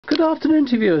Good afternoon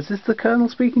to viewers. This is the Colonel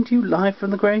speaking to you live from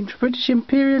the Grange, British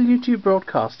Imperial YouTube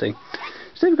Broadcasting.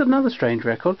 Today we've got another strange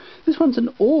record. This one's an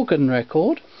organ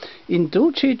record in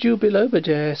Dulce Jubilo by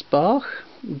BAch,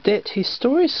 Det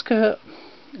Historiske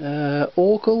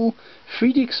Orgel,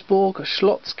 Fredericksbourg,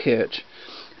 Slotskirche.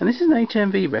 And this is an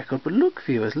HMV record, but look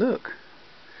viewers, look.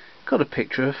 Got a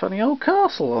picture of a funny old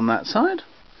castle on that side.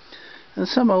 And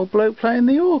some old bloke playing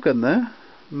the organ there.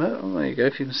 There you go,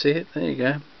 if you can see it. There you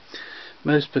go.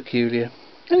 Most peculiar.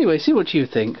 Anyway, see what you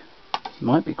think.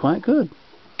 Might be quite good.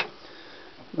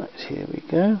 Right, here we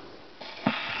go.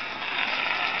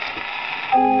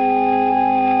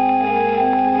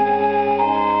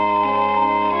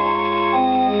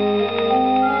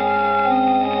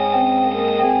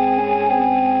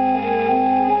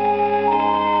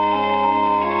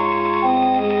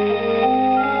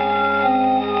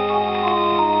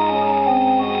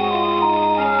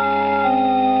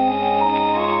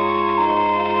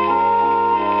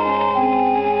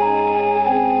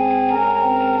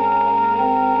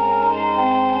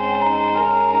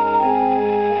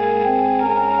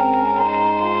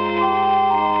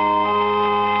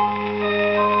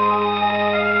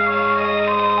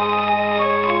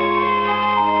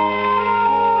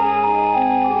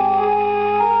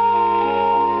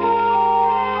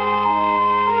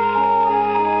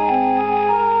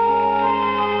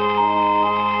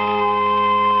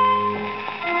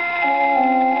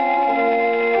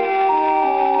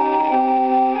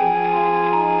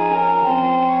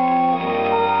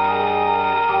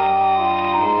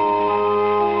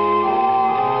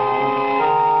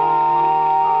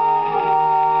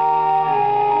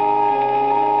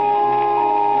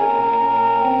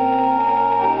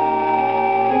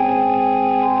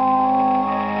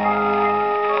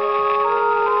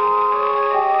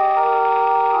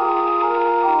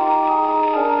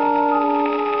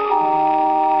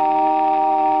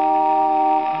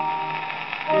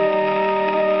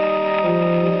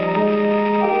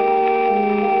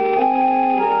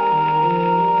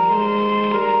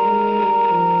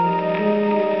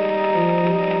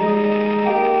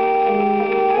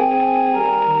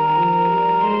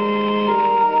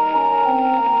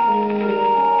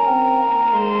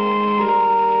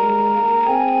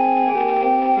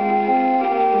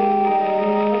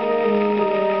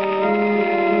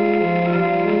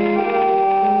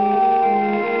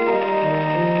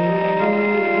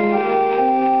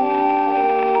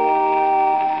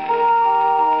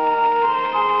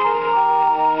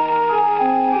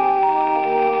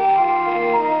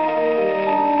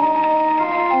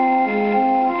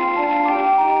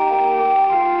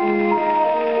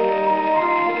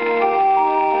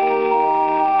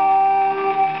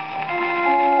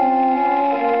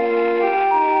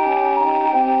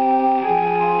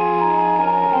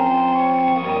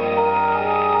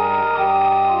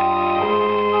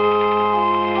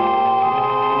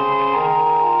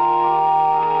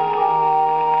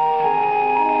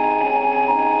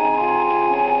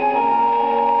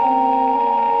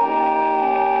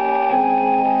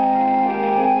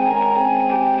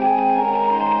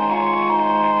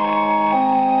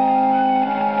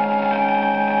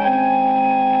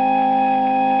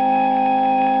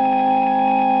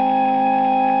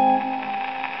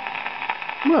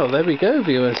 Well, there we go,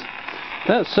 viewers.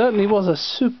 That certainly was a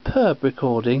superb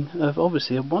recording of,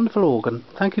 obviously, a wonderful organ.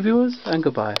 Thank you, viewers, and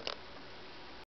goodbye.